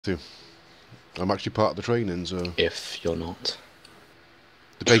too. I'm actually part of the training, so If you're not.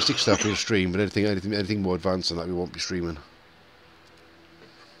 the basic stuff we'll stream, but anything more advanced than that we won't be streaming.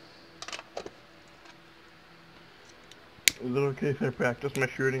 Is it okay if I practice my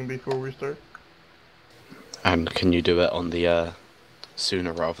shooting before we start? And can you do it on the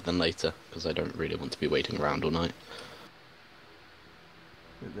sooner rather than later? Because I don't really want to be waiting around all night.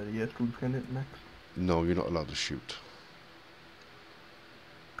 Is that a yes, Lieutenant Max? No, you're not allowed to shoot.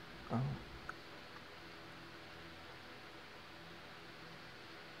 Oh.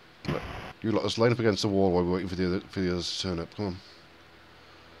 Right. You lot, let's line up against the wall while we're waiting for the others to turn up. Come on.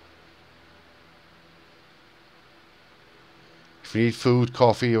 If you need food,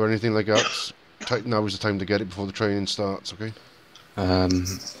 coffee, or anything like that, now is the time to get it before the training starts. Okay.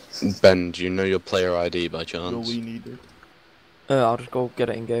 Ben, do you know your player ID by chance? No, we need it. I'll just go get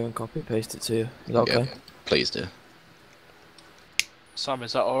it in game and copy and paste it to you. Is that okay? Yeah, please do. Sam,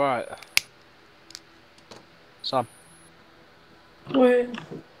 is that alright? Sam? Wait.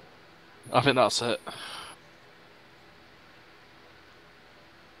 I think that's it.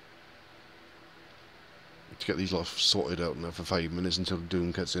 To get these lot sorted out now for 5 minutes until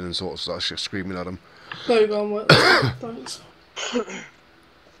Doom gets in and starts screaming at them. There you go, I'm whitelisted, thanks.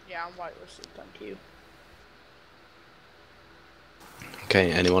 Yeah, I'm whitelisted, thank you.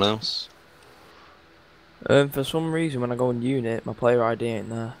 Okay, anyone else? For some reason when I go on unit, my player ID ain't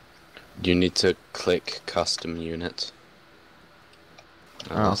there. You need to click custom unit.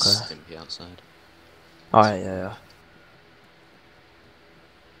 Oh, that's okay. Stimpy outside. Oh yeah.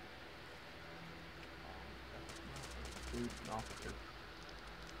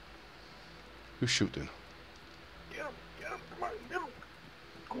 Who's shooting? Get him, come on, get him.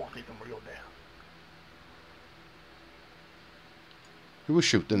 Come on, take him real down. Who was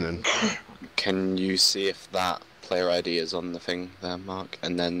shooting then? Can you see if that player ID is on the thing there, Mark?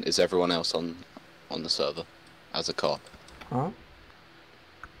 And then is everyone else on the server as a cop? Huh?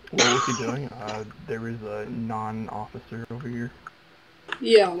 What was he doing? There is a non-officer over here.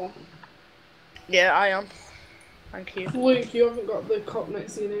 Yeah, I'm on. Yeah, I am. Thank you. Luke, you haven't got the cop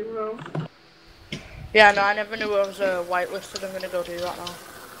next to your name around. Yeah, no, I never knew I was whitelisted. I'm gonna go do that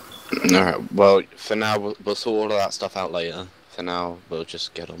now. Alright, well, for now, we'll sort all of that stuff out later. For now, we'll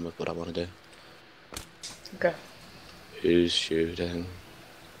just get on with what I want to do. Okay. Who's shooting?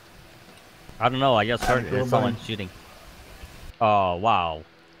 I don't know, I just heard someone shooting. Oh, wow.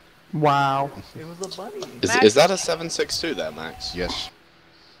 Wow. It was a bunny. Is that a 7.62 there, Max? Yes.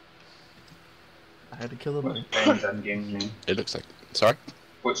 I had to kill a bunny. Ben's in-game name. It looks like... Sorry?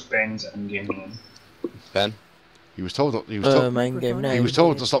 What's Ben's in-game name? Ben? He was told not. He was told. Main game name. He was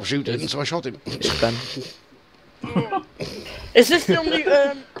told to stop shooting, so I shot him. It's Ben. Is this the only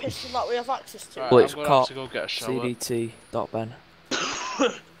pistol that we have access to? Right, Well, it's I'm gonna have cop to go get a shower. CDT.Ben.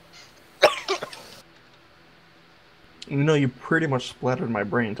 You know, you pretty much splattered my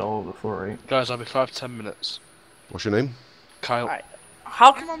brains all over the floor, right? Guys, I'll be 5-10 minutes. What's your name? Kyle. Right.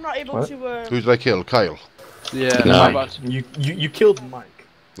 How come I'm not able What? to? Who did I kill? Kyle. Yeah, No. my bad. You killed Mike.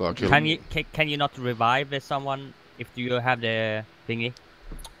 Oh, I killed Can him. you can you not revive someone if you have the thingy?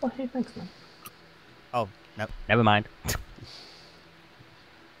 Oh, hey, thanks, man. Oh, no, never mind.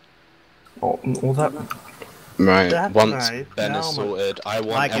 Oh, well, that... Right, That's once nice. Ben Now is I'm- sorted, I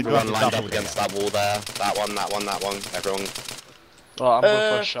want Mike, you everyone dropped lined it up off against that wall there. That one, everyone. Well, I'm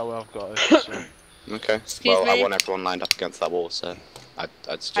going for a shower, I've got it. So. Okay, Excuse well, I me? want everyone lined up against that wall, so I'd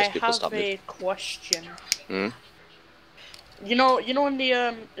I suggest people have stop a moving. question. Hmm? You know in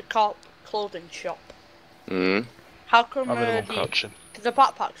the cop clothing shop. Hmm? How come I'm in one crouching. do the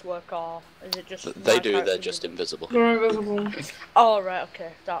backpacks work, or is it just? They my do, they're character's just invisible. They're invisible. Oh right,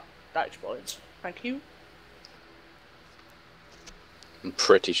 okay, that explains. Thank you. I'm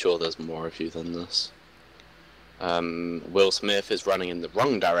pretty sure there's more of you than this. Will Smith is running in the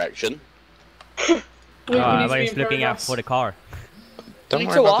wrong direction. Luke, we need But to be he's in looking out Paragos. for the car. Don't need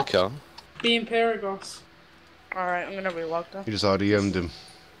worry to about what? the car. Be in Paragos. All right, I'm gonna relog that. He just RDM'd him.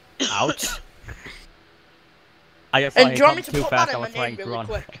 Ouch. I just saw And him do you want come me to too put fast, that I in my was name trying to really run.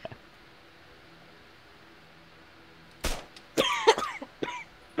 quick?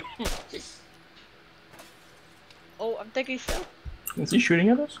 Oh, I'm thinking so. Is he shooting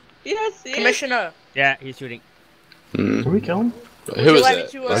at us? Yes, yes. Commissioner, Yeah, he's shooting. Hmm. Did we kill him? Who is like me it?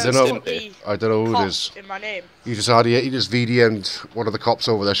 to, Is I it don't know. Stimpy? I don't know who it cop is. in my name. He just VDM'd one of the cops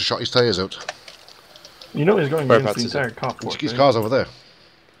over there. She shot his tyres out. You know he's going Whereabouts against the is it? entire cop force, His right? car's over there.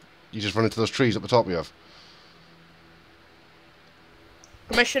 You just run into those trees up the top you have.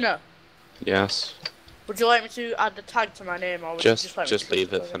 Commissioner, Yes. would you like me to add the tag to my name, or would you Just just let me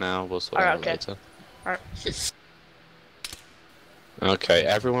leave it for now. We'll sort it Alright, out okay. later. Alright. Okay,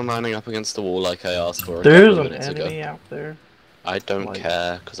 everyone lining up against the wall like I asked for a There's couple an of minutes enemy ago. out there. I don't like-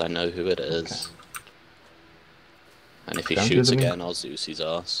 care, because I know who it is. And if he Sounds good shoots to me. again, I'll Zeus his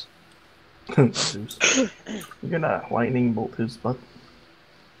ass. Zeus. You're gonna lightning bolt his butt.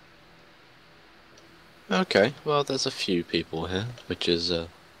 Okay, well, there's a few people here, which is, you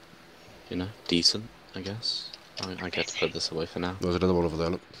know, decent, I guess. I get to put this away for now. There's another one over there,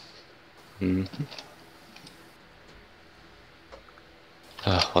 look. Mm.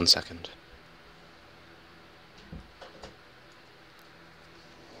 1 second.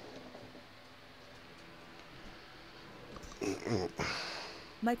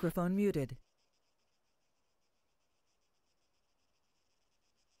 Microphone muted.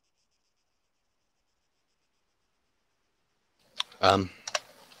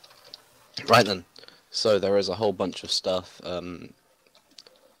 Right then. So there is a whole bunch of stuff.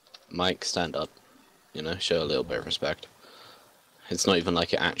 Mike, stand up. You know, show a little bit of respect. It's not even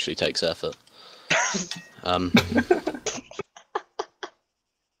like it actually takes effort.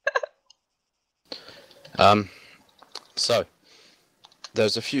 So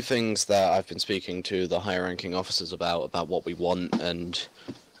there's a few things that I've been speaking to the higher ranking officers about what we want and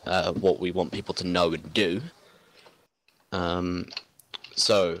what we want people to know and do.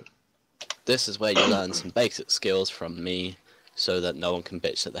 So this is where you learn some basic skills from me so that no one can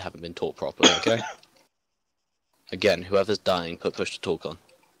bitch that they haven't been taught properly, okay? Again, whoever's dying, put push to talk on.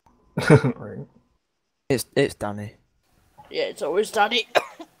 Right. It's Danny. Yeah, it's always Danny.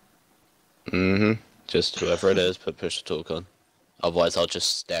 Just whoever it is, put push to talk on. Otherwise, I'll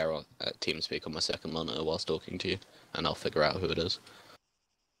just stare at TeamSpeak on my second monitor whilst talking to you, and I'll figure out who it is.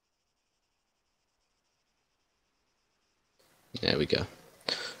 There we go.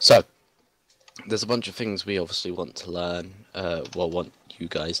 So, there's a bunch of things we obviously want to learn, want you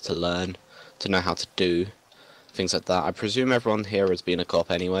guys to learn, to know how to do, things like that. I presume everyone here has been a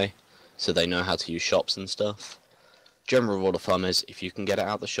cop anyway, so they know how to use shops and stuff. General rule of thumb is, if you can get it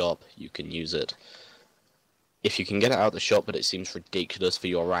out the shop, you can use it. If you can get it out the shop but it seems ridiculous for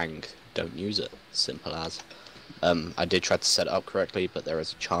your rank, don't use it. Simple as. I did try to set it up correctly, but there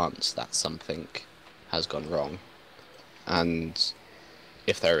is a chance that something has gone wrong. And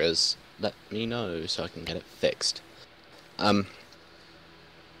if there is, let me know so I can get it fixed. So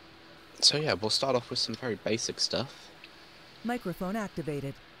yeah, we'll start off with some very basic stuff. Microphone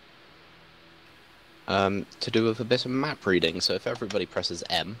activated. To do with a bit of map reading, so if everybody presses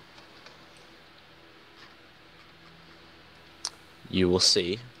M, you will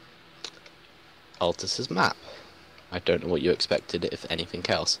see Altus's map. I don't know what you expected, if anything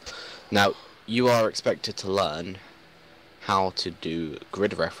else. Now, you are expected to learn how to do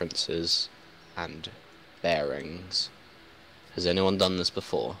grid references and bearings. Has anyone done this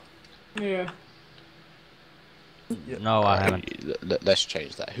before? Yeah. No, I haven't. Let's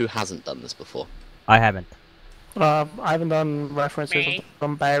change that. Who hasn't done this before? I haven't. I haven't done references Me.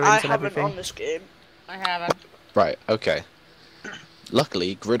 from bearings I and haven't everything. on this game. I haven't. Right, okay.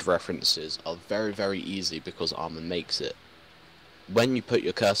 Luckily, grid references are very, very easy because Arma makes it. When you put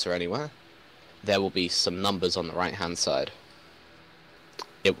your cursor anywhere, there will be some numbers on the right-hand side.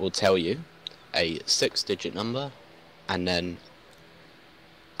 It will tell you a 6-digit number and then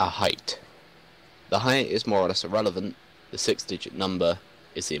a height. The height is more or less irrelevant. The 6-digit number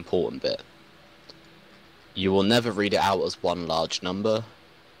is the important bit. You will never read it out as one large number.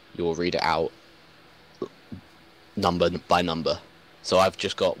 You will read it out number by number. So I've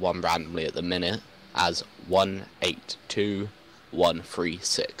just got one randomly at the minute as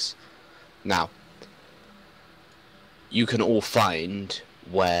 182136. Now, you can all find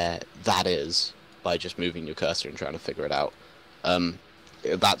where that is by just moving your cursor and trying to figure it out.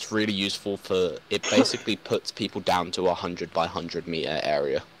 That's really useful for, it basically puts people down to a 100 by 100 meter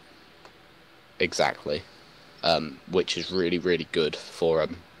area. Exactly. Which is really, really good for,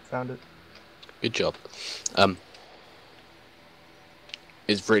 Found it. good job.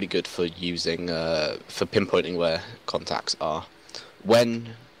 Is really good for using, for pinpointing where contacts are.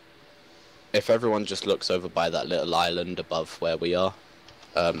 If everyone just looks over by that little island above where we are,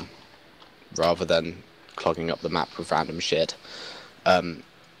 rather than clogging up the map with random shit,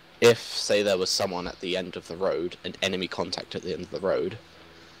 if, say, there was someone at the end of the road, an enemy contact at the end of the road,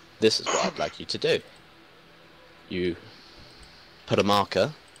 this is what I'd like you to do. You put a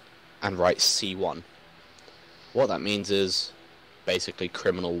marker and write C1. What that means is basically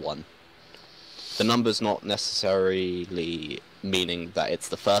criminal 1. The number's not necessarily meaning that it's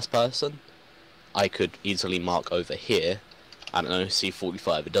the first person. I could easily mark over here, I don't know,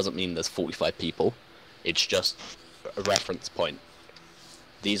 C45. It doesn't mean there's 45 people. It's just a reference point.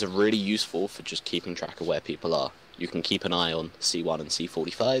 These are really useful for just keeping track of where people are. you can keep an eye on C1 and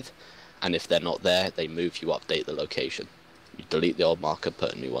C45, and if they're not there, they move, you update the location. You delete the old marker,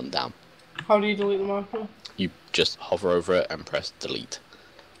 put a new one down. How do you delete the marker? You just hover over it and press delete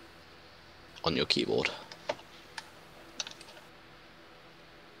on your keyboard.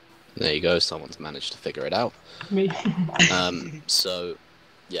 There you go, someone's managed to figure it out. Me. So,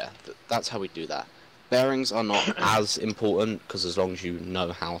 yeah, that's how we do that. Bearings are not as important, because as long as you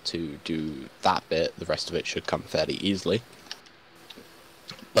know how to do that bit, the rest of it should come fairly easily.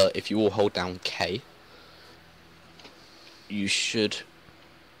 But if you all hold down K, you should,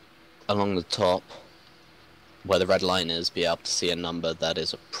 along the top, where the red line is, be able to see a number that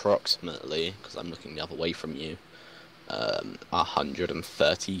is approximately, because I'm looking the other way from you,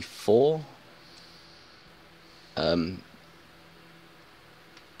 134.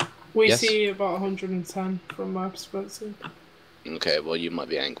 We yes? see about 110 from my perspective. Okay, well you might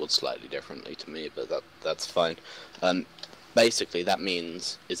be angled slightly differently to me, but that's fine. Basically that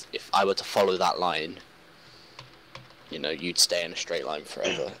means is if I were to follow that line, you know, you'd stay in a straight line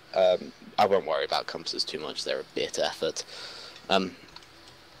forever. I won't worry about compasses too much, they're a bit effort.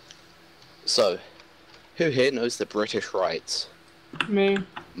 So, who here knows the British rights? Me.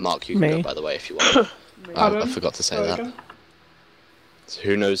 Mark, you can go by the way if you want. I forgot to say that. Again? So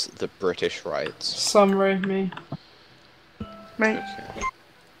who knows the British rights? Summary, me. Me. Okay.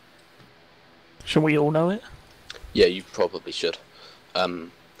 Should we all know it? Yeah, you probably should.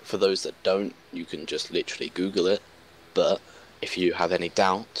 For those that don't, you can just literally Google it, but if you have any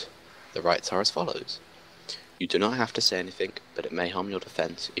doubt, the rights are as follows. You do not have to say anything, but it may harm your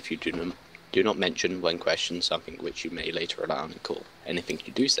defence if you do not mention when questioned something which you may later rely on in court. Anything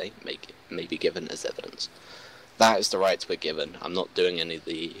you do say may be given as evidence. That is the rights we're given. I'm not doing any of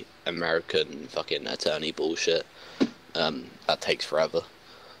the American fucking attorney bullshit. That takes forever.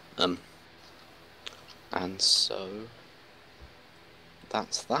 And so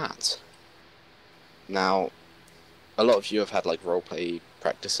that's that. Now, a lot of you have had like roleplay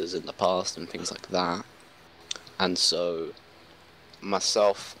practices in the past and things like that. And so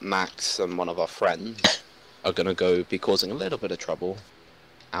myself, Max, and one of our friends are going to be causing a little bit of trouble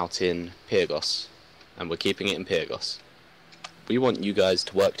out in Pyrgos. And we're keeping it in Pyrgos. We want you guys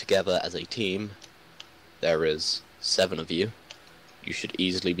to work together as a team. There is 7 of you. You should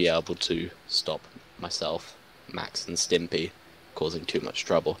easily be able to stop myself, Max, and Stimpy causing too much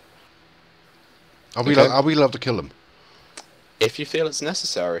trouble. Are we allowed to kill them? If you feel it's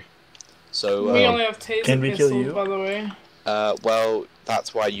necessary. So we only have taser pistols, by the way. Well,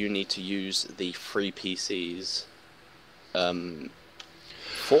 that's why you need to use the free PCs. 4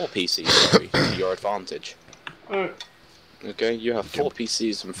 PCs, sorry, to your advantage. Okay, you have 4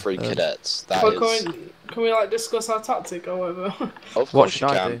 PCs and 3 cadets. That is... Can we like discuss our tactic or whatever? Of course you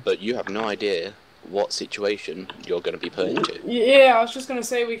can, but you have no idea what situation you're going to be put into. Yeah, I was just going to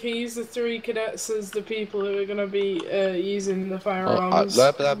say we can use the 3 cadets as the people who are going to be using the firearms.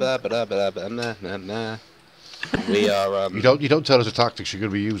 We are. You don't tell us the tactics you're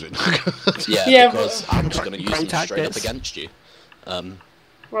going to be using. Yeah, because I'm just going to use them straight up against you.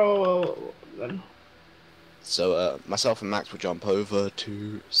 Well, then. So myself and Max will jump over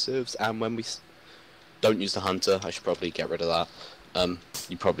to Civs, and when we don't use the hunter, I should probably get rid of that.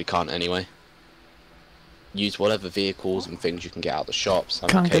 You probably can't anyway. Use whatever vehicles and things you can get out of the shops.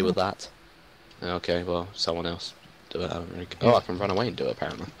 I'm okay with that. Okay, well, someone else do it. I don't really... Oh, I can run away and do it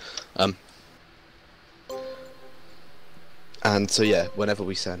apparently. And so yeah, whenever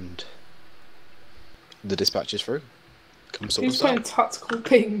we send the dispatches through, come sort Who's us playing out. tactical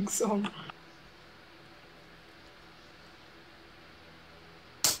pings on?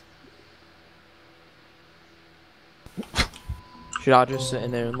 Should I just sit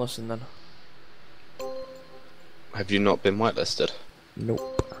in there and listen then? Have you not been whitelisted?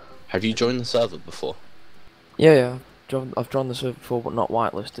 Nope. Have you joined the server before? Yeah, I've joined the server before, but not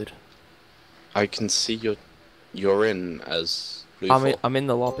whitelisted. I can see you're in as Bluefall. I'm in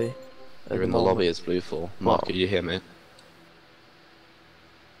the lobby. You're in the lobby as Bluefall. Mark, are you here, mate?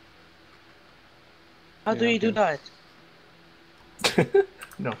 How do you do that?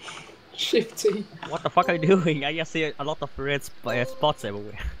 No. Shifty. What the fuck are you doing? I just see a lot of red spots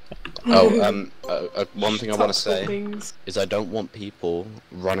everywhere. Oh, one thing I want to say is I don't want people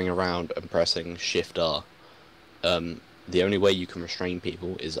running around and pressing Shift R. The only way you can restrain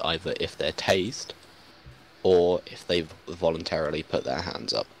people is either if they're tased, or if they've voluntarily put their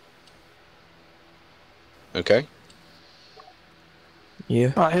hands up. Okay?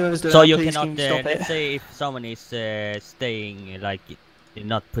 Yeah. So you cannot, let's say if someone is staying, like,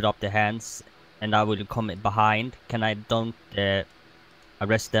 not put up their hands, and I will come behind, can I don't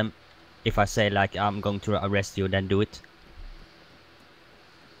arrest them If I say like I'm going to arrest you, then do it.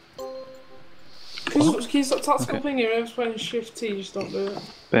 Can you stop tactical pinging? I was playing Shift T, just don't do it.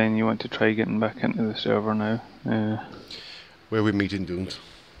 Ben, you want to try getting back into the server now? Where are we meeting, Dooned?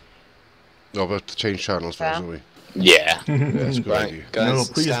 No, we have to change channels first, don't we? Yeah. That's a good Right, idea. guys, No,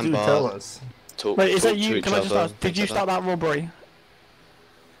 please stand do by. tell us. Wait, is that talk to you? each Can I just other, ask, did you things like start that robbery?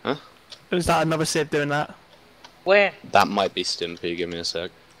 Huh? Is that another Sid doing that? Where? That might be Stimpy, give me a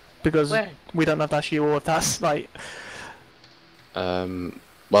sec. Because Where? we don't know if that's you or if that's like...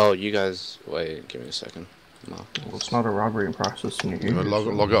 Well, you guys... Wait, give me a second. Well, it's not a robbery in process in your ears.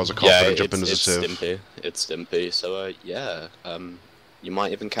 Log out as a cop and jump in as a it's sieve. Stimpy. It's Stimpy, so, yeah. You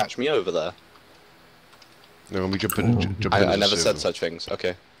might even catch me over there. No, we jump in, jump in I as a never sieve. said such things,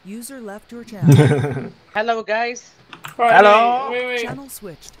 okay. User left your channel. Hello, guys. Right, Hello. Wait. Channel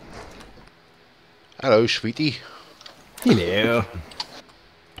switched. Hello, sweetie. Hello.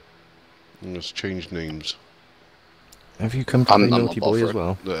 Let's change names. Have you come to play Naughty Boy as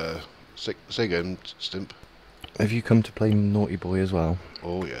well? Say again, Stimp. Have you come to play Naughty Boy as well?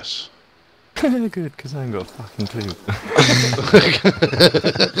 Oh, yes. Good, because I ain't got a fucking clue.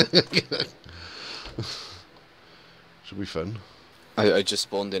 Should be fun. I just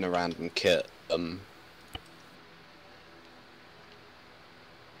spawned in a random kit.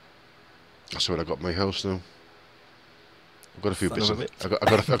 That's where I got my house now. I've got a few Son bits. of a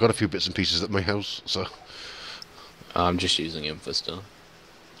I got a few bits and pieces at my house. So I'm just using him for stuff.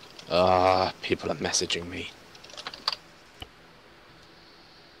 People are messaging me.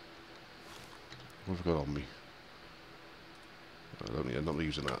 what have I got on me? I'm not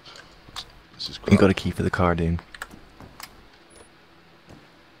using that. This is crap. You got a key for the car, dude.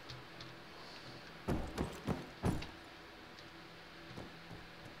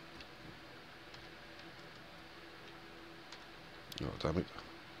 Oh, damn it.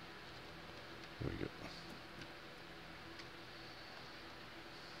 There we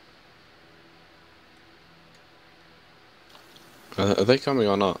go. Are they coming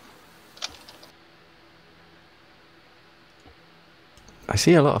or not? I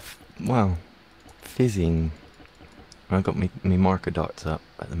see a lot of, well, fizzing. I got me marker dots up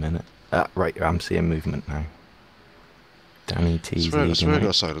at the minute. Right, I'm seeing movement now. Danny T's I swear I leading.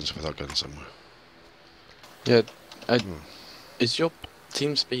 got silence without gun somewhere. Yeah, is your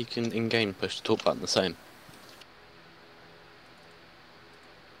TeamSpeak and in-game push to talk button the same?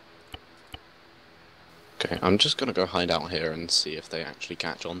 Okay, I'm just gonna go hide out here and see if they actually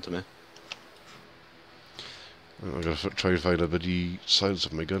catch on to me. I'm gonna try and find a bloody silence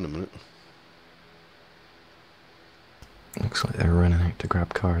of my gun in a minute. Looks like they're running out to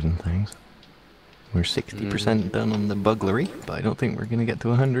grab cars and things. We're 60% done on the buglery, but I don't think we're gonna get to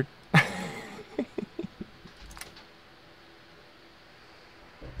 100.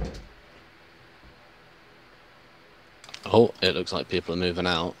 Oh, it looks like people are moving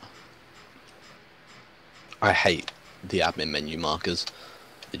out. I hate the admin menu markers.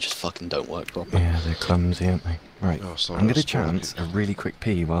 They just fucking don't work properly. Yeah, they're clumsy, aren't they? Right, Oh, sorry, I'm gonna that's chance a really quick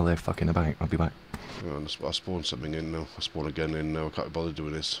pee while they're fucking about. I'll be back. Oh, I spawned something in now. I spawn again in now. I can't be bothered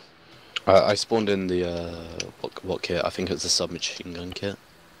doing this. I spawned in the, what kit? I think it's the submachine gun kit.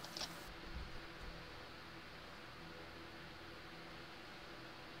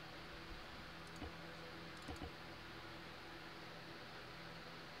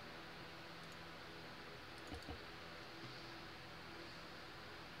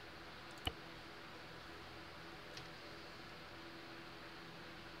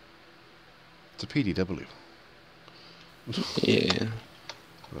 It's a PDW. Yeah.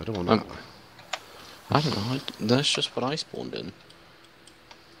 I don't want that. I don't know, that's just what I spawned in.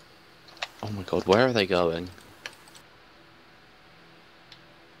 Oh my god, where are they going?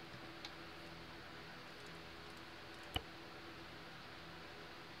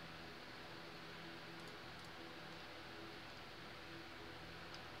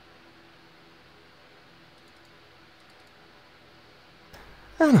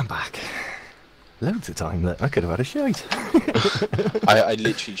 And I'm back. Loads of time that I could have had a shite. I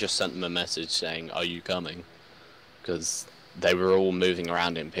literally just sent them a message saying, "Are you coming?" Because they were all moving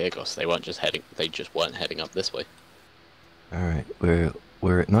around in Pyrgos. They weren't just heading. They just weren't heading up this way. All right,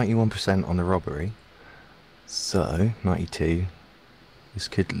 we're at 91% on the robbery. So 92.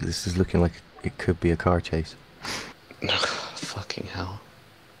 This is looking like it could be a car chase. Fucking hell.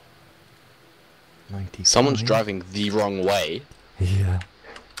 95. Someone's driving the wrong way. Yeah.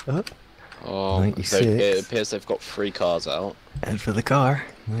 Up. Oh, 96. it appears they've got 3 cars out. Head for the car.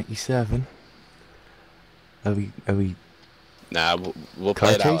 97. Are we? Nah, we'll car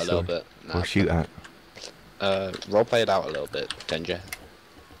play it out a chase little bit. Nah, or shoot at? Roll play it out a little bit. Pretend you.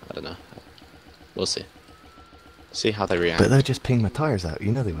 I don't know. We'll see. See how they react. But they'll just ping my tyres out,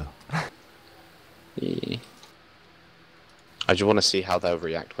 you know they will. Yeah. I just want to see how they'll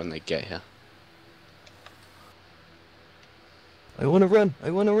react when they get here. I want to run,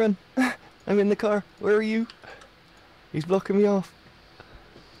 I want to run. I'm in the car, where are you? He's blocking me off.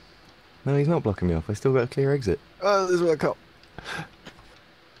 No, he's not blocking me off, I still got a clear exit. Oh, there's a cop.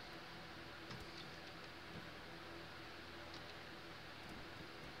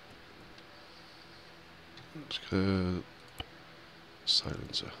 Let's go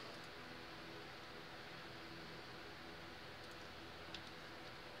silencer.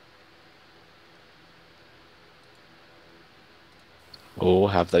 Oh,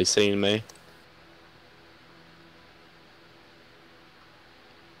 have they seen me?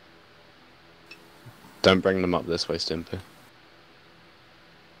 Don't bring them up this way, Stimpy.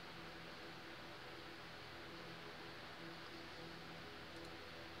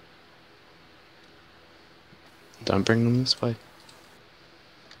 Don't bring them this way.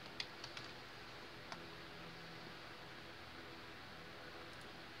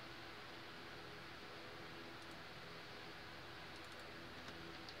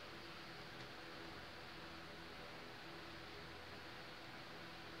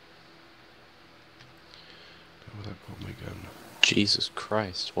 Jesus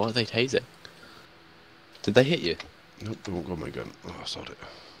Christ, what are they tasing? Did they hit you? Nope, they won't got my gun. Oh, I saw it.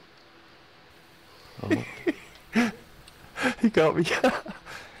 Oh. He got me.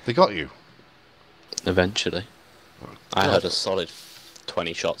 They got you? Eventually. Oh, I heard a solid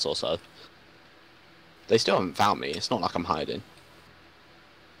 20 shots or so. They still haven't found me, it's not like I'm hiding.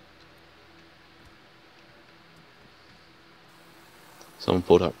 Someone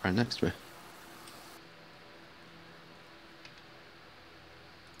pulled up right next to me.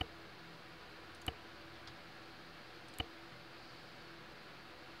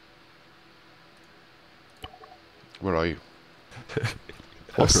 Where are you?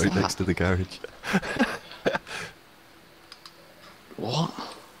 What's right that? next to the garage. What?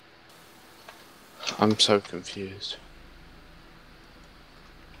 I'm so confused.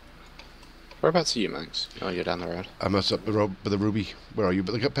 Whereabouts are you, Max? Oh, you're down the road. I'm up the road by the Ruby. Where are you?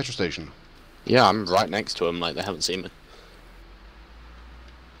 By the petrol station. Yeah, I'm right next to them, like they haven't seen me.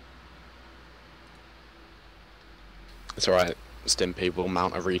 It's alright, Stimpy will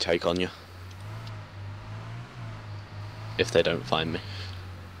mount a retake on you. If they don't find me.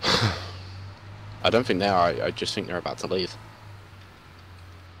 I don't think they are, I just think they're about to leave.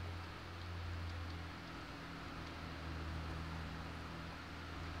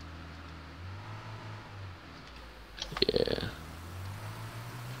 Yeah.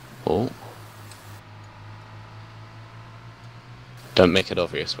 Oh. Don't make it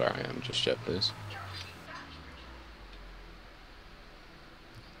obvious where I am just yet, please.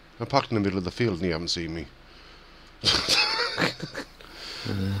 I'm parked in the middle of the field and you haven't seen me.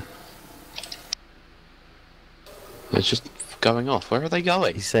 It's just going off. Where are they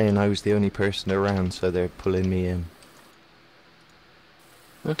going? He's saying I was the only person around, so they're pulling me in.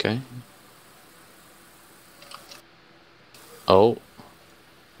 Okay. Oh.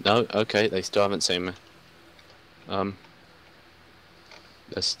 No, okay, they still haven't seen me.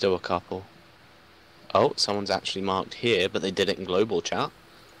 There's still a couple. Oh, someone's actually marked here, but they did it in global chat.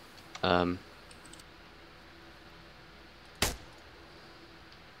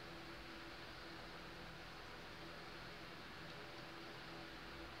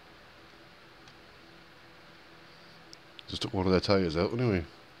 Just took one of their tyres out anyway.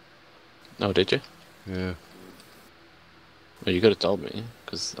 Oh, did you? Yeah. Well, you could have told me,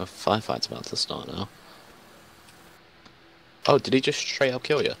 because a firefight's about to start now. Oh, did he just straight up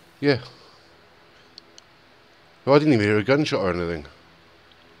kill you? Yeah. Oh, I didn't even hear a gunshot or anything.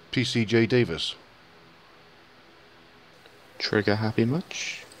 PCJ Davis. Trigger happy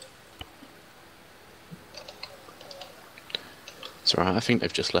much? It's alright, I think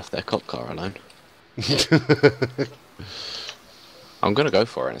they've just left their cop car alone. I'm gonna go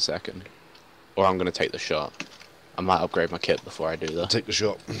for it in a second. Or I'm gonna take the shot. I might upgrade my kit before I do that. Take the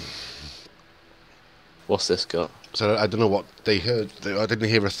shot. What's this got? So I don't know what they heard. I didn't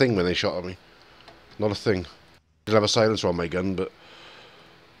hear a thing when they shot at me. Not a thing. Didn't have a silencer on my gun, but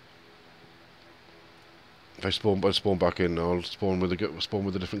if I spawn back in, I'll spawn with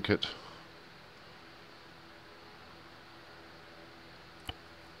a different kit.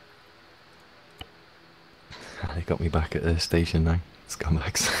 They got me back at the station now.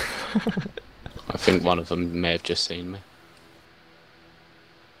 Scumbags. I think one of them may have just seen me.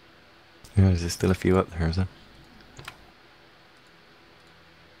 Yeah, is there still a few up there, is there?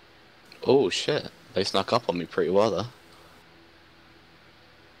 Oh shit, they snuck up on me pretty well though.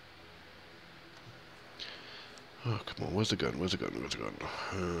 Oh, come on, where's the gun? Where's the gun? Where's the gun?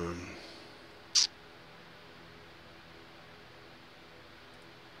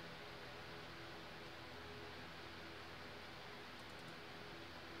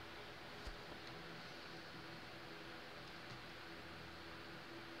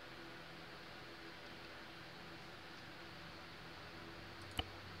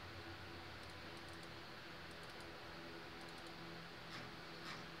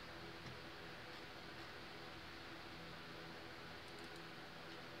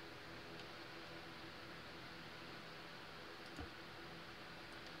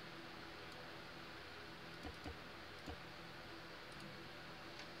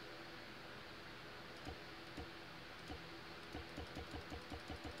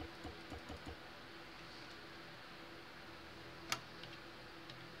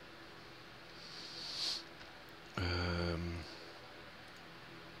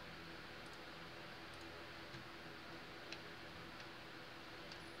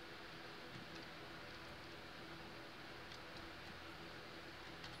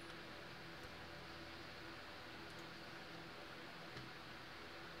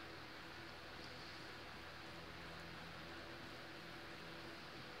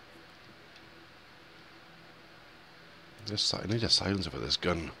 I need a silencer for this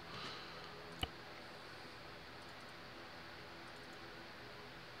gun.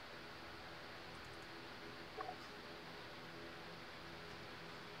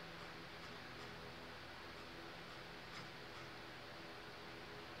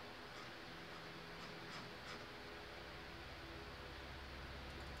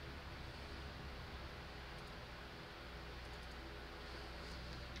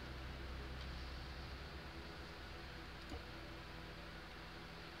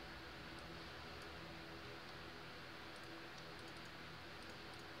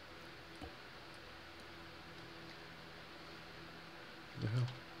 The hell?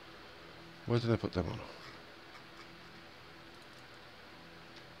 Where did I put them on?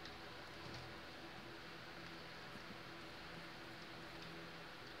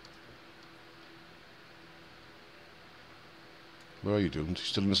 Where are you, Doomed? You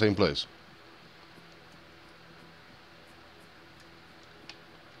still in the same place?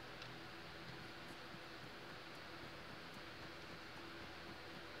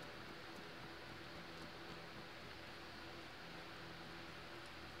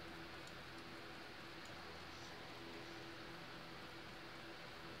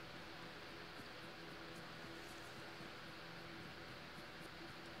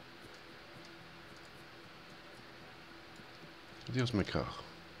 Where's my car?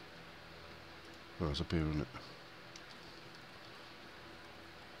 Oh, it's up here, isn't it?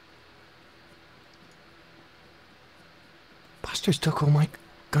 Bastards took all my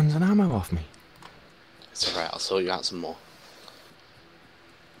guns and ammo off me. It's alright, I'll sort you out some more.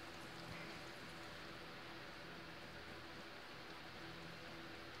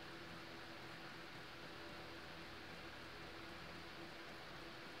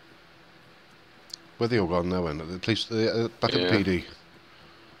 Where they all gone now, then? At least back at the PD.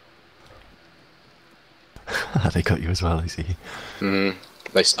 They got you as well, I see.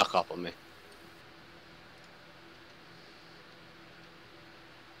 They stuck up on me.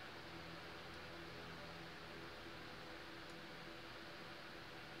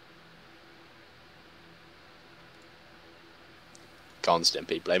 Go on,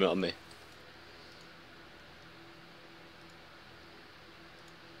 Stimpy, blame it on me.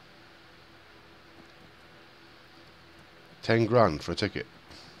 £10 for a ticket.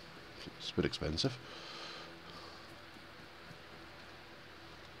 It's a bit expensive.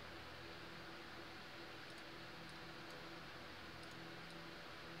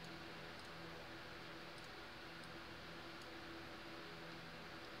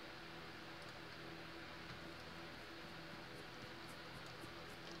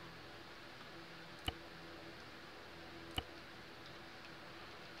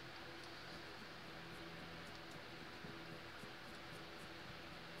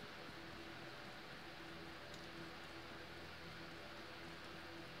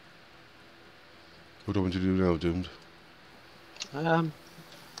 What do you want to do now, Doomed?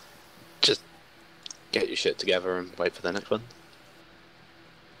 Just get your shit together and wait for the next one.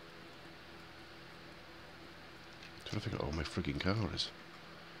 Trying to figure out where my frigging car is.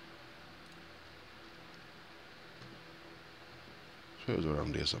 So it was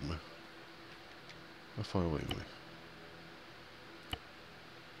around here somewhere. How far away am I?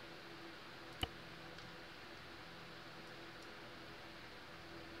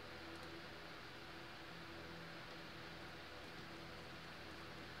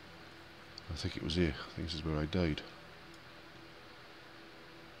 think it was here. I think this is where I died.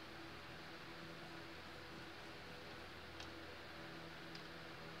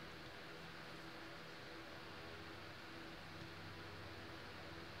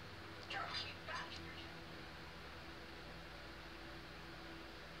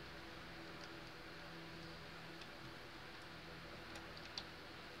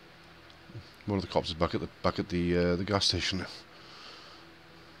 One of the cops is back at the gas station.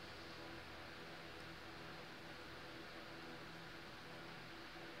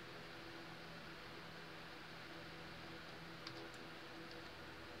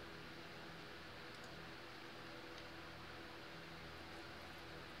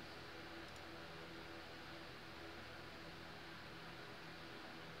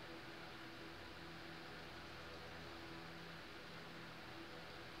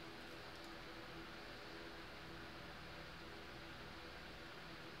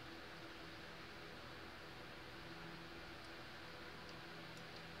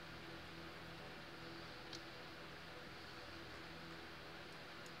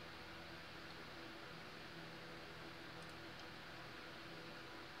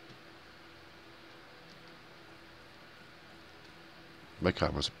 My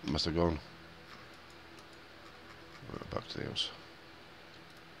car must have gone. Right, back to the house.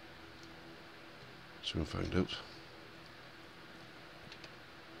 Soon find out.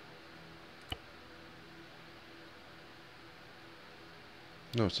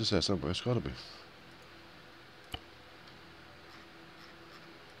 No, it's just there somewhere. It's got to be.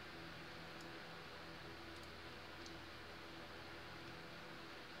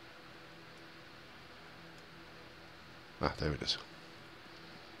 Ah, there it is.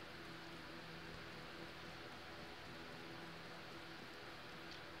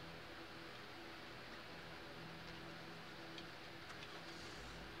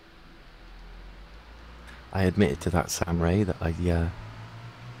 I admitted to that Sam Ray that I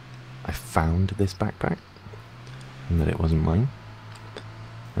found this backpack and that it wasn't mine.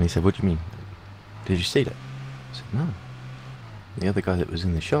 And he said, "What do you mean? Did you steal it?" I said, "No. The other guy that was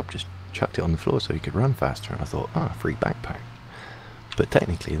in the shop just chucked it on the floor so he could run faster." And I thought, free backpack. But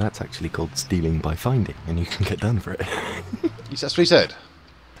technically that's actually called stealing by finding, and you can get done for it. That's what he said?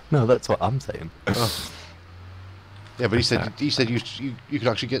 No, that's what I'm saying. Oh. Yeah, but he said you could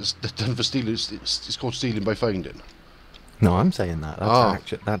actually get done for stealing. It's called stealing by finding. No, I'm saying that.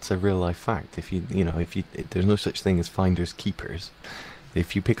 That's a real life fact. If there's no such thing as finders keepers.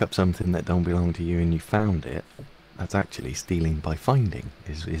 If you pick up something that don't belong to you and you found it, that's actually stealing by finding.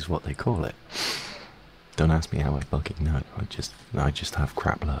 Is what they call it. Don't ask me how I fucking know. I just have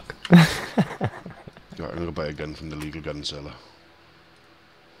crap luck. Right, I'm gonna buy a gun from the legal gun seller.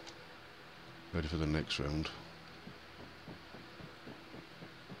 Ready for the next round.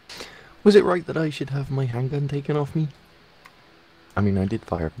 Was it right that I should have my handgun taken off me? I mean, I did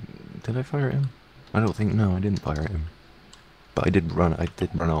fire. Did I fire at him? I don't think. No, I didn't fire at him. But I did run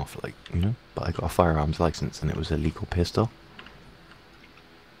off, like, you know. But I got a firearms license, and it was a legal pistol.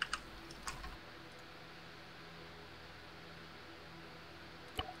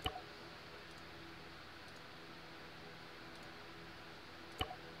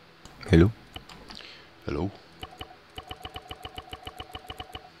 Hello. Hello.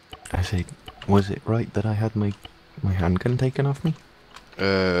 I say, was it right that I had my handgun taken off me?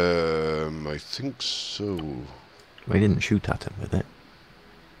 I think so. I didn't shoot at him with it.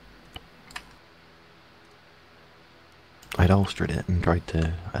 I'd holstered it and tried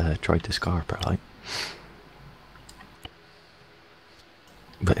to scarper, like.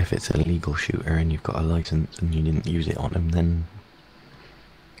 But if it's a legal shooter and you've got a license and you didn't use it on him, then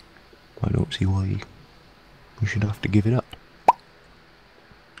I don't see why you should have to give it up.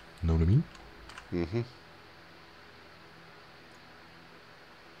 Know what I mean? Mm-hmm.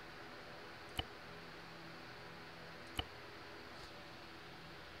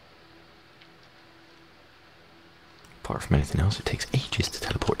 Apart from anything else, it takes ages to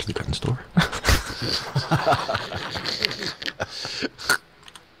teleport to the gun store.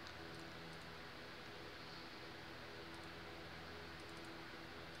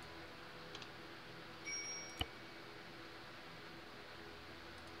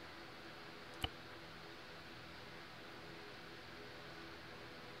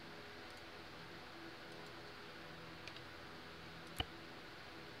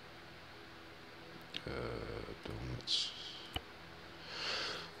 Donuts.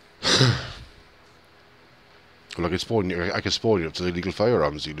 Well, I can spawn you up to the illegal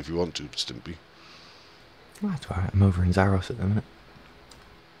firearms deal if you want to, Stimpy. That's alright, I'm over in Zaros at the minute.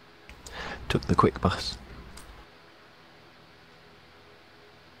 Took the quick bus.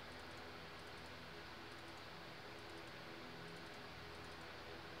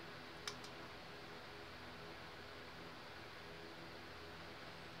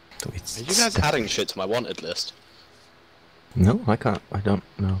 Are you guys adding shit to my wanted list? No, I can't. I don't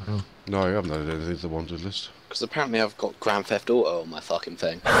know. No. No, I haven't added anything to the wanted list. Because apparently I've got Grand Theft Auto on my fucking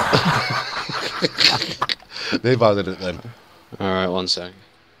thing. They've added it then. Alright, one sec.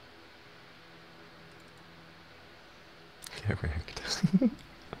 Get wrecked.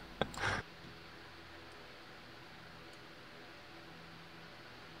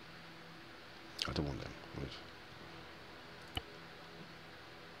 I don't want them. Wait.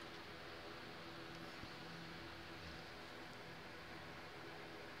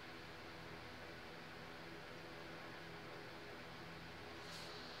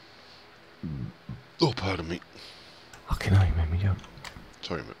 Oh, pardon me. Fucking hell, you made me jump.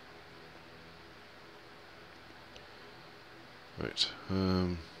 Sorry, mate. Right.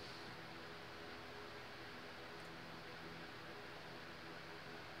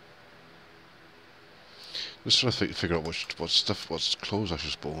 Just trying to figure out what clothes I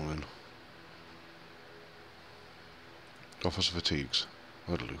should spawn in. Officer fatigues.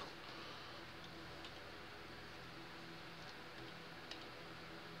 That'll do.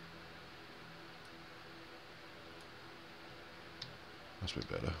 That's a bit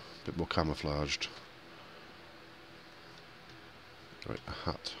better. A bit more camouflaged. Right, a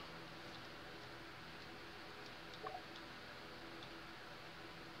hat.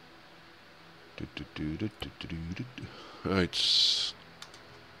 Right.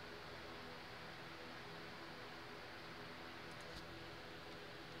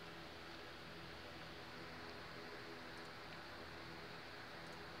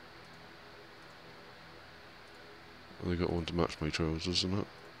 I got one to match my trousers and that.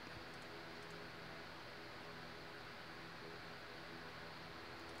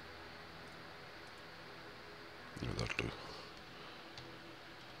 Yeah, that'll do.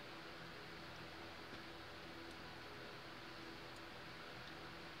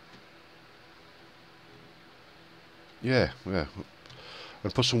 Yeah.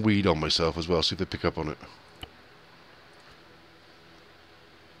 And put some weed on myself as well, see if they pick up on it.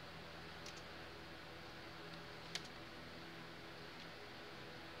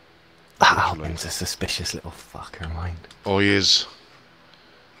 That Albin's a suspicious little fucker, mind. Oh, he is.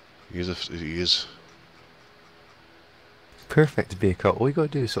 He is. Perfect to be a cop. All you gotta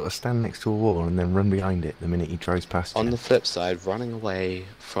do is sort of stand next to a wall and then run behind it the minute he drives past you. On the flip side, running away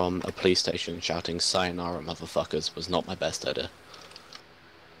from a police station shouting "Sayonara, motherfuckers" was not my best idea.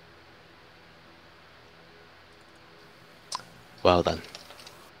 Well then.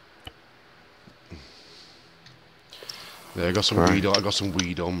 Yeah, I got some weed. I got some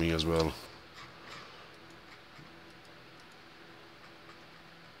weed on me as well.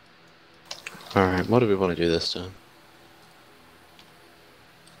 Alright, what do we want to do this time?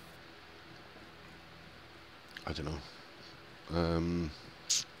 I don't know.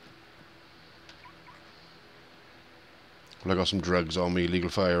 Well, I got some drugs on me, illegal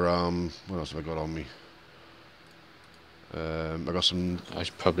firearm. What else have I got on me? I got some. I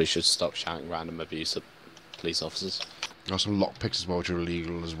probably should stop shouting random abuse at police officers. I got some lockpicks as well, which are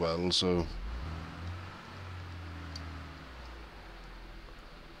illegal as well. So.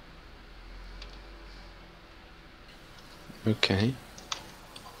 Okay.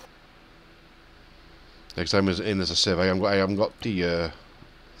 Next time in as a civ, I haven't got the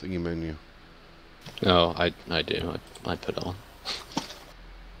thingy menu. Oh, I do. I put it on.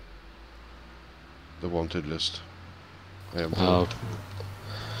 The wanted list. I haven't. Oh.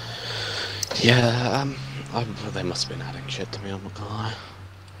 Yeah. They must have been adding shit to me. I'm not gonna lie.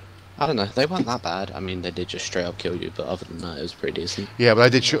 I don't know. They weren't that bad. I mean, they did just straight up kill you, but other than that, it was pretty decent. Yeah, but I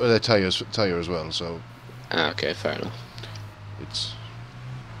did shoot their tire as well. So. Ah, okay, fair enough.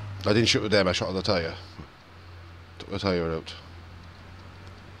 I didn't shoot with them. I shot at the tire. Took the tire out.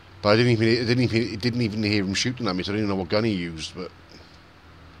 But I didn't even hear him shooting at me, so I didn't know what gun he used. But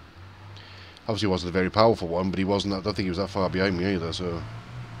obviously, it wasn't a very powerful one. But he wasn't. I don't think he was that far behind me either. So.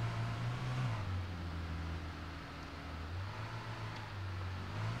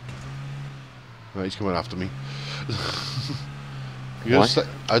 Right, he's coming after me.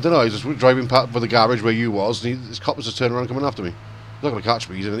 I don't know. He's just driving past by the garage where you was, and his cop was just turning around coming after me. He's not going to catch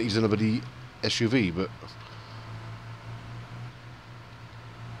me. He's in a bloody SUV, but.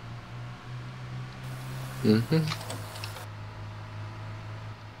 Mhm.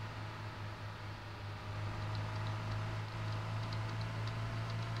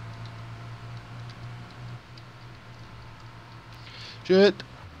 Shit!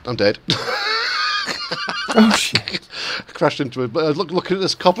 I'm dead. Oh shit! I crashed into it. But look at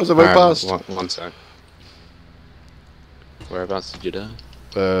this cop as I went past. One sec. Whereabouts did you die?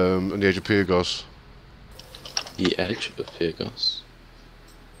 On the edge of Pyrgos. The edge of Pyrgos.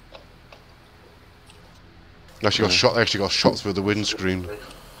 Actually got shot. Actually got shot through the windscreen.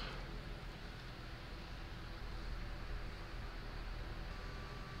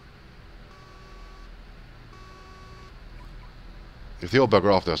 If they all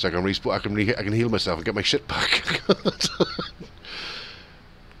bugger off this, I can respawn. I can heal myself and get my shit back.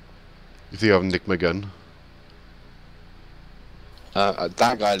 If they haven't nicked my gun.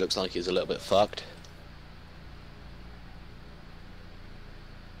 That guy looks like he's a little bit fucked.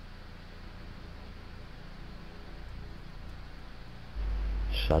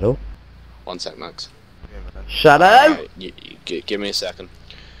 Shadow? 1 sec, Max. Shadow? Right, give me a second.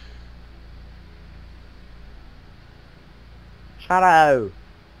 Shadow!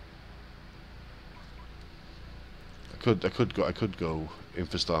 I could go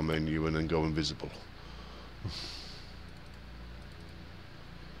Infostar menu and then go invisible.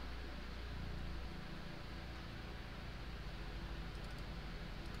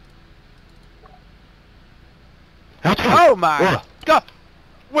 Oh my god!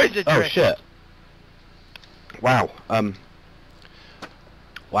 Wizardry! Oh shit! Wow.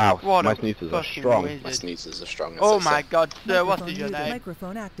 Wow. What My a sneezes are fucking strong. wizard. My sneezes are strong. As Oh they my say. god, sir, what Microphone is your muted. name?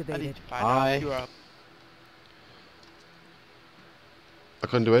 Microphone I activated. need to find Hi. out who you are. I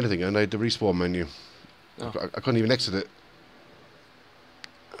couldn't do anything, and I had the respawn menu. Oh. I couldn't even exit it.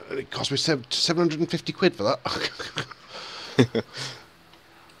 It cost me 750 quid for that.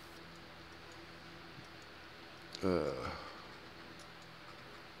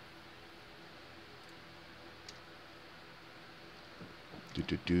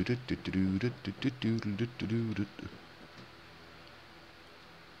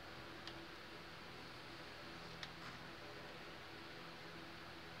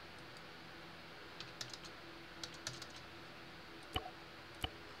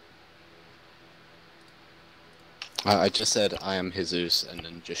 I just said I am Jesus and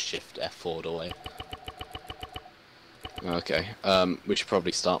then just shift F4 away. Okay, we should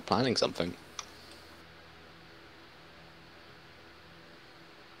probably start planning something.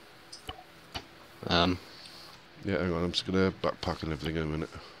 Yeah, hang on, I'm just gonna backpack and everything in a minute.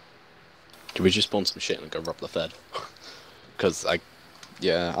 Do we just spawn some shit and go rob the Fed? Because I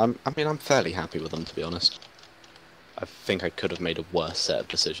mean, I'm fairly happy with them, to be honest. I think I could have made a worse set of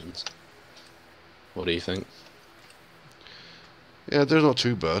decisions. What do you think? Yeah, they're not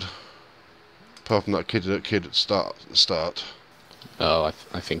too bad. Apart from that kid at start. Oh,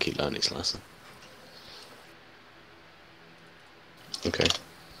 I think he learned his lesson. Okay.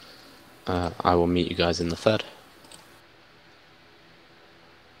 I will meet you guys in the Fed.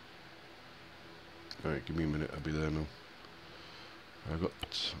 Alright, give me a minute, I'll be there now. I got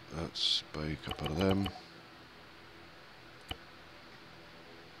that spike up out of them.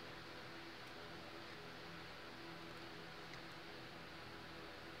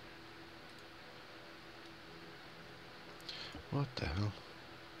 What the hell?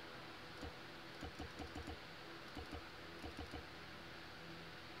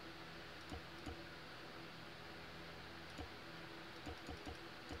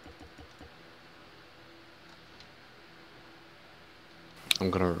 I'm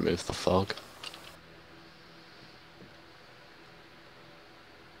gonna remove the fog.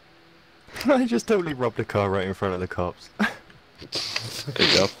 I just totally robbed a car right in front of the cops. Good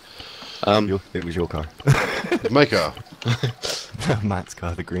job. It was your car. My car. Matt's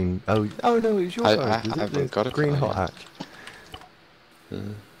car, the green. Oh no, it was your car. I Was it haven't the got a green car hot yet.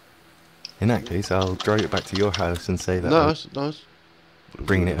 hatch. In that case, I'll drive it back to your house and say that. Nice.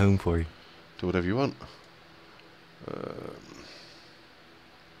 Bringing it home for you. Do whatever you want.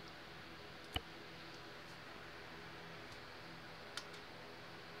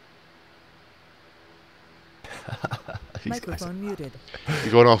 Microphone muted.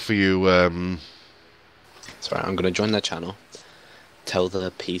 You're going off for you. That's right, I'm gonna join their channel. Tell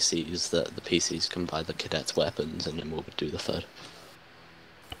the PCs that the PCs can buy the cadets' weapons, and then we'll do the third.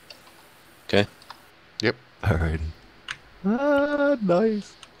 Okay? Yep. Alrighty. Ah,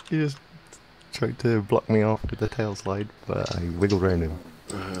 nice. He just tried to block me off with the tail slide, but I wiggled around him.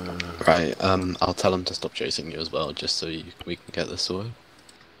 Right, I'll tell them to stop chasing you as well, just so we can get this sorted.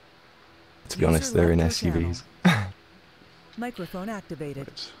 To be honest, they're in SUVs. Microphone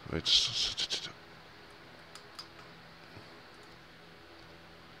activated. Right.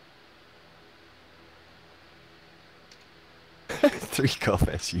 3 cop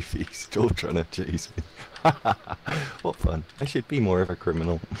SUVs, all trying to chase me. What fun. I should be more of a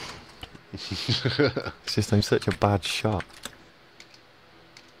criminal. It's just I'm such a bad shot.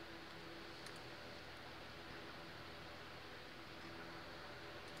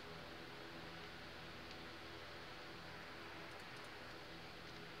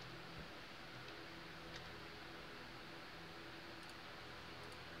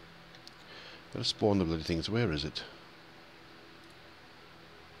 Gotta spawn the bloody things. Where is it?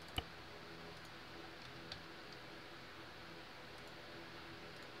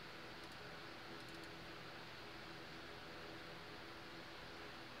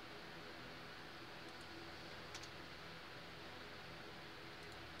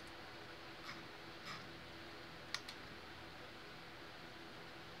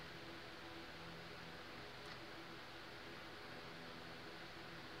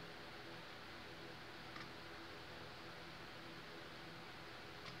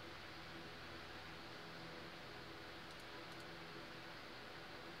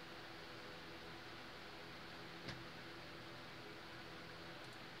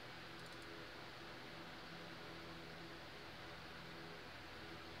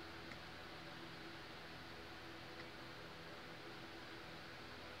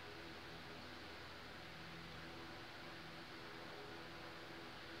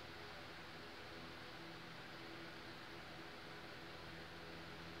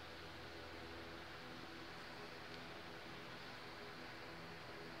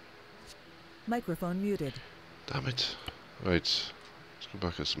 Microphone muted. Damn it. Right. Let's go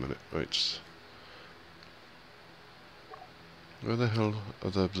back a minute. Right. Where the hell are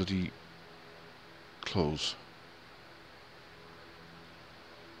the bloody clothes?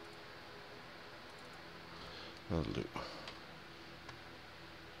 That'll do.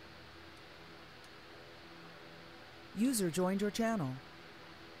 User joined your channel.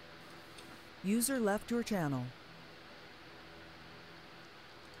 User left your channel.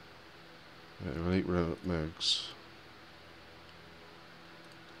 Right, relate Megs.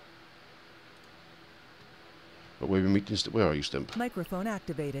 But where are we meeting? Where are you, Stimp? Microphone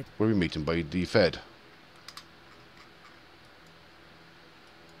activated. Where are we meeting? By the Fed.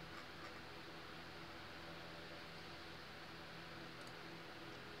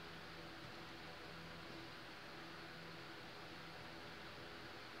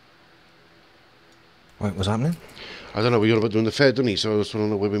 What was happening? I don't know. We were about doing the Fed, didn't he? So I was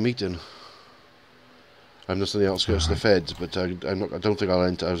wondering where we're meeting. I'm just on the outskirts of the Feds, but I'm not. I don't think I'll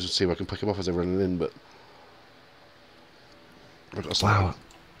enter. I'll just see if I can pick him off as they're running in. But wow,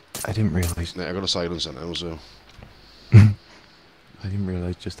 I didn't realise. Yeah, I got a silencer now, so. I didn't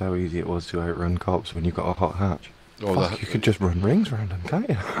realise just how easy it was to outrun cops when you got a hot hatch. Oh, fuck, you could just run rings around them, can't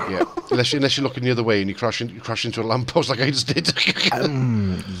you? Yeah, unless you're looking the other way and you crash into a lamppost like I just did.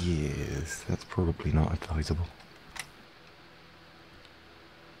 Yes, that's probably not advisable.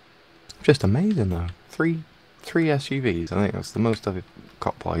 Just amazing though. Three SUVs. I think that's the most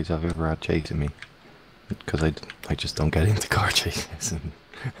cop boys I've ever had chasing me. Because I just don't get into car chases and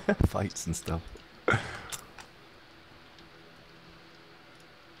fights and stuff.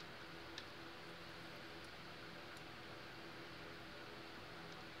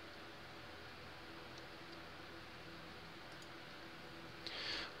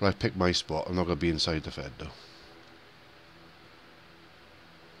 Well, I've picked my spot. I'm not going to be inside the Fed though.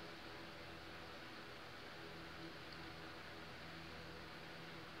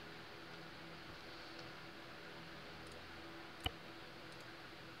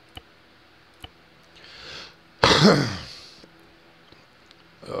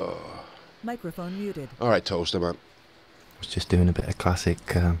 Microphone muted. Alright, Toaster, man. I was just doing a bit of classic...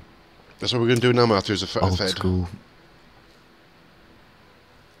 That's what we're going to do now, Matthew, is a Fed. Old school...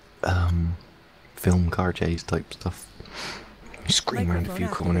 film car chase type stuff. You scream around a few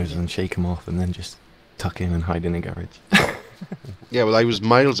corners and shake them off and then just tuck in and hide in a garage. Yeah, well, I was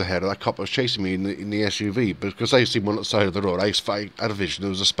miles ahead of that cop that was chasing me in the SUV, but because I seen one on the side of the road, I had a vision there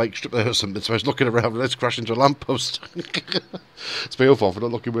was a spike strip there or something, so I was looking around and let's crash into a lamppost. It's my own fault for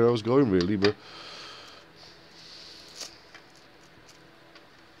not looking where I was going, really, but...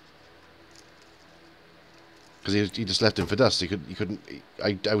 Because he just left him for dust. He couldn't...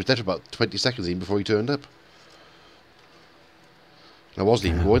 I was there for about 20 seconds even before he turned up. I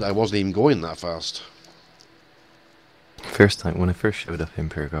wasn't even going that fast. When I first showed up in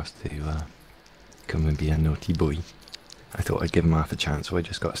Pyrgos to come and be a naughty boy, I thought I'd give him half a chance, so I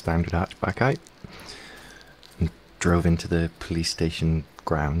just got a standard hatchback out and drove into the police station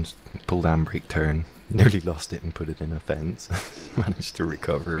grounds, pulled handbrake turn, nearly lost it and put it in a fence. Managed to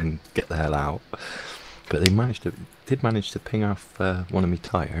recover and get the hell out. But they did manage to ping off one of my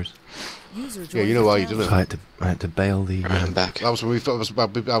tyres. Yeah, you know why you didn't. So I had to bail the back. That was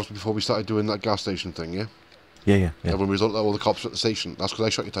before we started doing that gas station thing, yeah? Yeah. When we was all the cops at the station. That's because I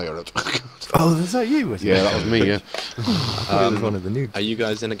shot your tyre out. Oh, was that you? Was it? Yeah, that was me, yeah. It was one of the noobs. Are you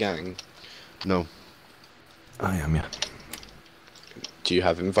guys in a gang? No. I am, yeah. Do you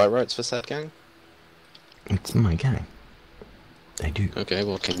have invite rights for said gang? It's my gang. I do. Okay,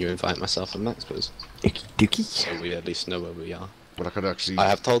 well, can you invite myself and Max, please? Icky dookie. So we at least know where we are. But I could actually... I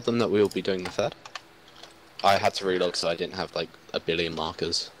have told them that we will be doing the third. I had to relog so I didn't have like a billion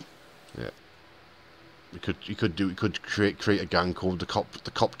markers. Yeah. You could create a gang called the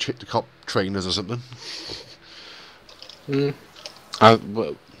cop trainers or something.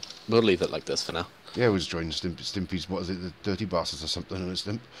 We'll leave it like this for now. Yeah, we was joining Stimpy's, what is it, the Dirty Bastards or something, and it's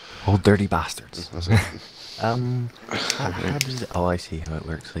Stimp. Oh, Dirty Bastards. That's it. How does it... Oh, I see how it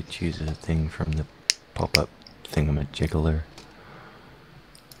works. I choose a thing from the pop-up thingamajiggler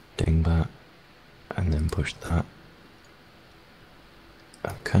dingbat, and then push that.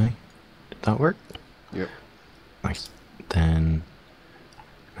 Okay. Did that work? Yep. Nice. Then...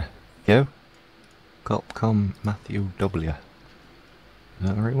 Yo. Copcom Matthew W. Is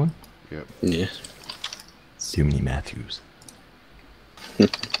that the right one? Yep. Yeah. Too many Matthews.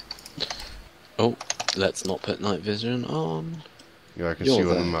 Oh, let's not put night vision on. Yeah, I can see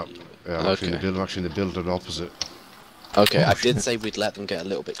you on the map. Yeah, I'm actually in the building opposite. Okay, I did say we'd let them get a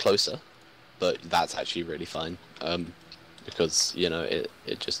little bit closer, but that's actually really fine. Because you know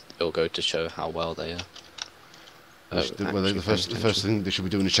it'll go to show how well they are. The first thing they should be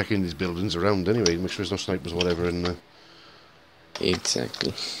doing is checking these buildings around anyway, make sure there's no snipers or whatever in there.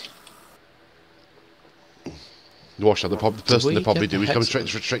 Exactly. Watch that. The person they probably do is come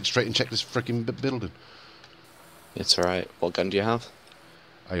straight and check this freaking building. It's alright. What gun do you have?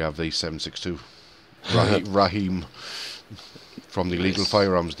 I have the 7.62. Raheem from the illegal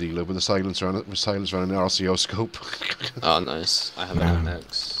firearms dealer with a silencer on it, with silencer on an RCO scope. Oh, nice. I have an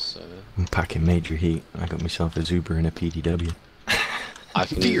MX, so... I'm packing major heat. I got myself a Zuber and a PDW. I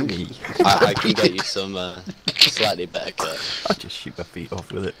can, Dear me. I can get you some slightly better cut. I'll just shoot my feet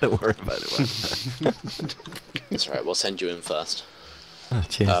off with it. Don't worry about it. That's right. We'll send you in first. Oh,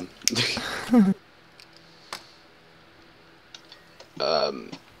 cheers.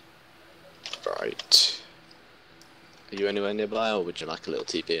 Right. Are you anywhere nearby, or would you like a little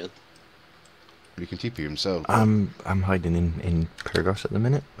TP in? You can TP himself. I'm hiding in Pyrgos at the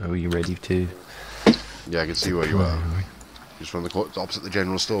minute. Are you ready to? Yeah, I can see where you are. Just from the opposite the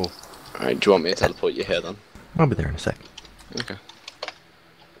general store. Alright, do you want me to teleport you here then? I'll be there in a sec. Okay.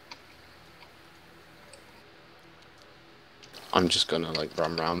 I'm just gonna like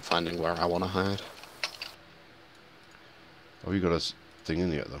run around finding where I want to hide. Oh, you got a thing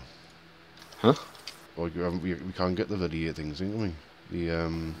in yet though? Huh? Well, we can't get the video things in, can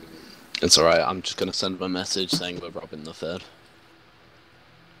we? It's alright, I'm just gonna send them a message saying we're robbing the third.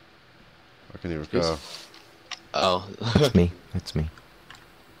 I can hear a car. Oh. It's me. It's me.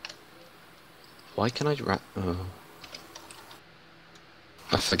 Why can I oh.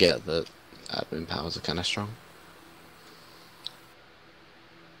 I forget that admin powers are kinda strong.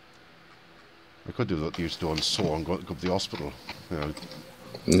 I could do what you used to do on SAW and go up to the hospital. You know.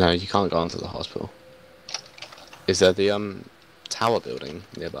 No, you can't go into the hospital. Is there the tower building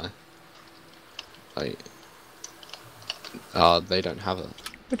nearby? Like, they don't have it.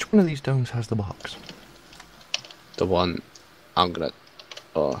 Which one of these domes has the box? The one I'm gonna.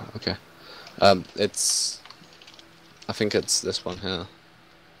 Oh, okay. It's. I think it's this one here.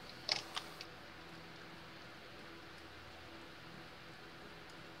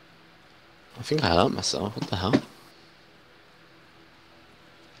 I think I hurt myself. What the hell?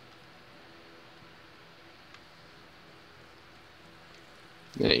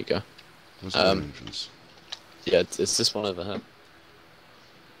 There you go. Where's the entrance? Yeah, it's this one over here.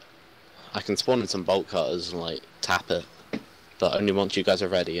 I can spawn in some bolt cutters and like tap it, but only once you guys are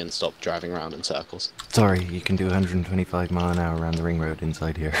ready and stop driving around in circles. Sorry, you can do 125 mile an hour around the ring road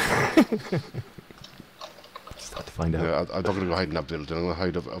inside here. Just had to find out. Yeah, I'm not going to go hide in that building. I'm going to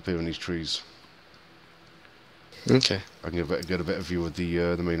hide up here in these trees. Okay. I can get a better view of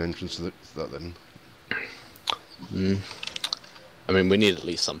the main entrance to that then. I mean, we need at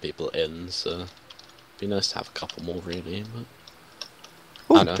least some people in, so it'd be nice to have a couple more, really.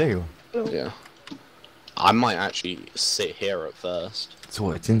 But oh, there you are. Yeah. I might actually sit here at first. So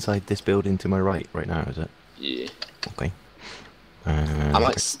what? It's inside this building to my right now, is it? Yeah. Okay. I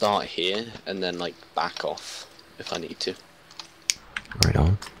might start here and then like back off if I need to. Right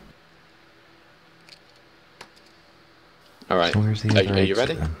on. All right. So where's the other are you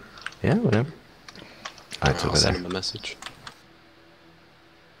ready? Then? Yeah, whatever. It's over I'll send there. him a message.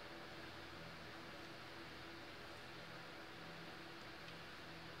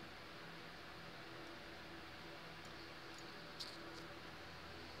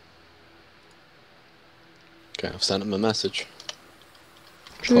 Okay, I've sent him a message.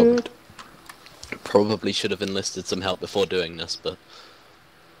 Probably should have enlisted some help before doing this, but...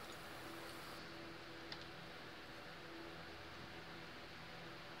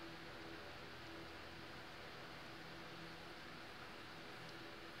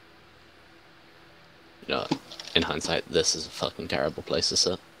 know, in hindsight, this is a fucking terrible place to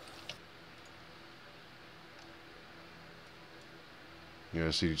sit.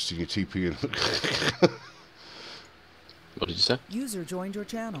 Yeah, see your TP in. What did you say? User joined your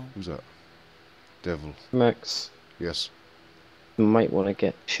channel. Who's that? Devil. Max, Yes. you might want to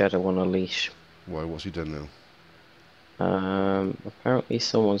get Shadow on a leash. Why? What's he done now? Apparently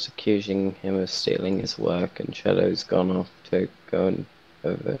someone's accusing him of stealing his work, and Shadow's gone off to go and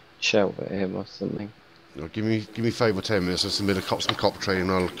shout at him or something. No, give me 5 or 10 minutes. Let's submit some cop training.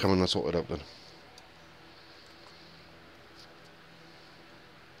 I'll come and I'll sort it out then.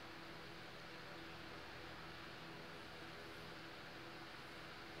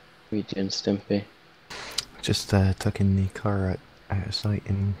 Region Stimpy. Just tucking the car out of sight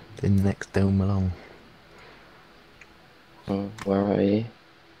in the next dome along. Oh, where are you?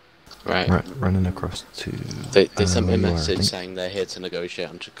 Right. Running across to... They sent me a where you are, I message think. saying they're here to negotiate.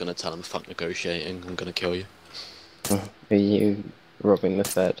 I'm just gonna tell them fuck negotiating. I'm gonna kill you. Oh, are you robbing the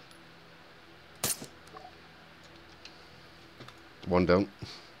Fed? One down.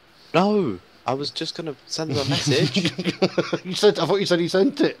 No! I was just gonna send them a message. You said. I thought you said he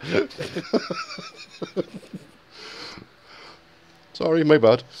sent it. Sorry, my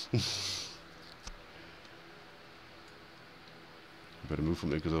bad. Better move from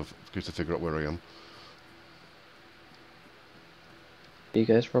there because I've got to figure out where I am. Are you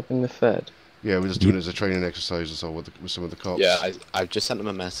guys robbing the Fed? Yeah, we're just doing it as a training exercise or so with some of the cops. Yeah, I've just sent them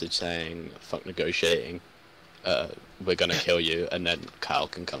a message saying fuck negotiating. We're gonna kill you, and then Kyle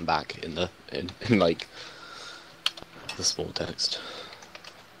can come back in like the small text.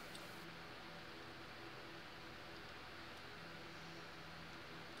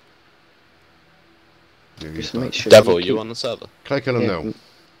 Yeah, Just make sure Devil, you you keep... on the server? Can I kill him now?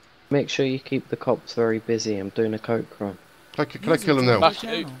 Make sure you keep the cops very busy. I'm doing a coke run. Can I kill him now?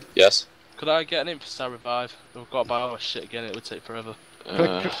 Matthew, Yes. could I get an Infostar revive? We've got to buy all this shit again, it would take forever.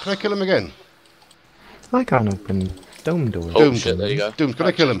 Can I kill him again? I can't open dome doors. Oh shit, there you go. Doom, can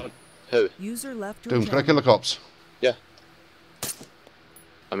I kill him? Who? User left your Doom, can I kill the cops? Yeah.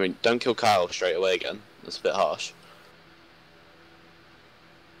 I mean, don't kill Kyle straight away again. That's a bit harsh.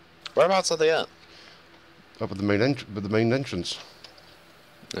 Whereabouts are they at? Up at the main entrance.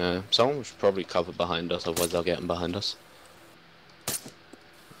 Someone should probably cover behind us, otherwise they'll get them behind us.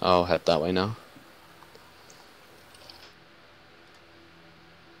 I'll head that way now.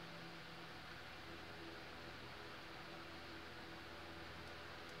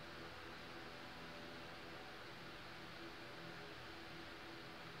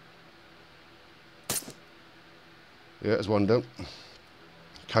 Yeah, there's one down.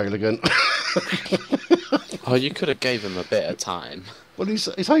 Kyle again. Oh, you could have gave him a bit of time. Well, he's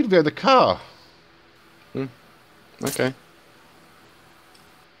hiding behind the car. Okay.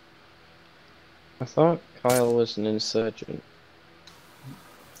 I thought Kyle was an insurgent.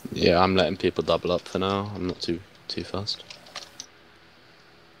 Yeah, I'm letting people double up for now. I'm not too fast.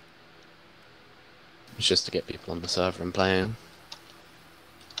 It's just to get people on the server and playing.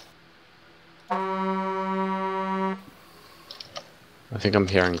 I think I'm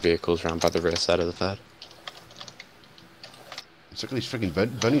hearing vehicles around by the rear side of the Fed. It's like these freaking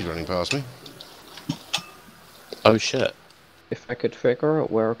bunnies running past me. Oh shit. If I could figure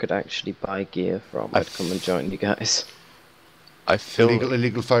out where I could actually buy gear from, I'd come and join you guys. I feel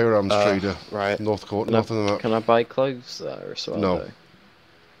illegal firearms trader. Right. North Court, Can north of the map. Can I buy clothes there as well? No. Though?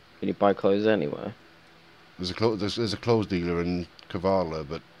 Can you buy clothes anywhere? There's a clothes dealer in Kavala,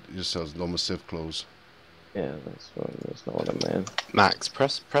 but he just sells normal civ clothes. Yeah, that's not what I meant. Max,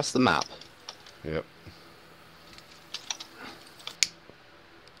 press the map. Yep.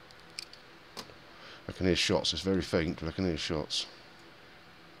 I can hear shots. It's very faint, but I can hear shots.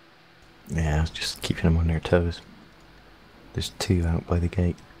 Yeah, I was just keeping them on their toes. There's two out by the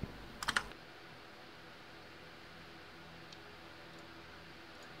gate.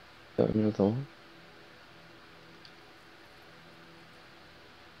 Got another one.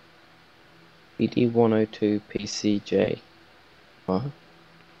 BD 102 PCJ. What?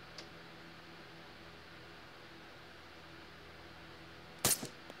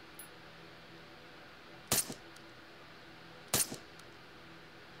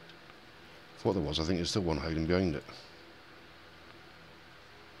 Thought there was. I think there's still one hiding behind it.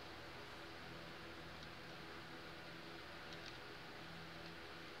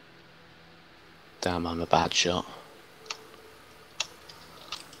 Damn, I'm a bad shot.